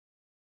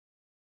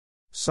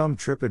Some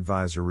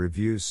TripAdvisor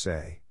reviews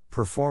say,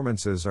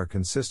 performances are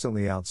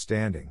consistently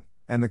outstanding,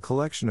 and the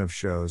collection of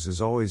shows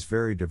is always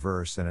very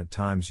diverse and at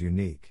times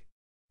unique.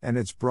 And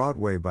it's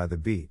Broadway by the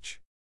beach.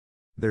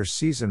 Their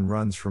season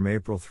runs from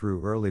April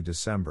through early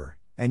December,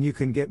 and you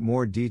can get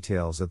more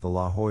details at the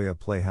La Jolla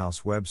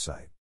Playhouse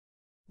website.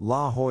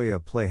 La Jolla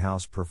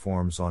Playhouse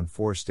performs on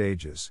 4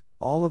 stages,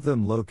 all of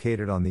them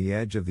located on the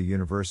edge of the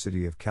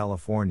University of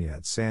California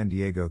at San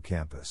Diego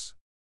campus.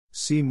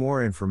 See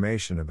more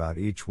information about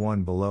each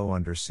one below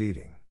under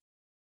seating.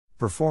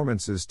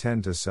 Performances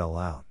tend to sell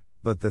out,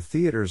 but the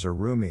theaters are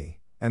roomy,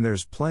 and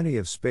there's plenty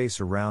of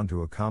space around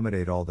to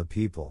accommodate all the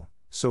people,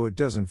 so it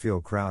doesn't feel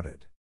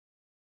crowded.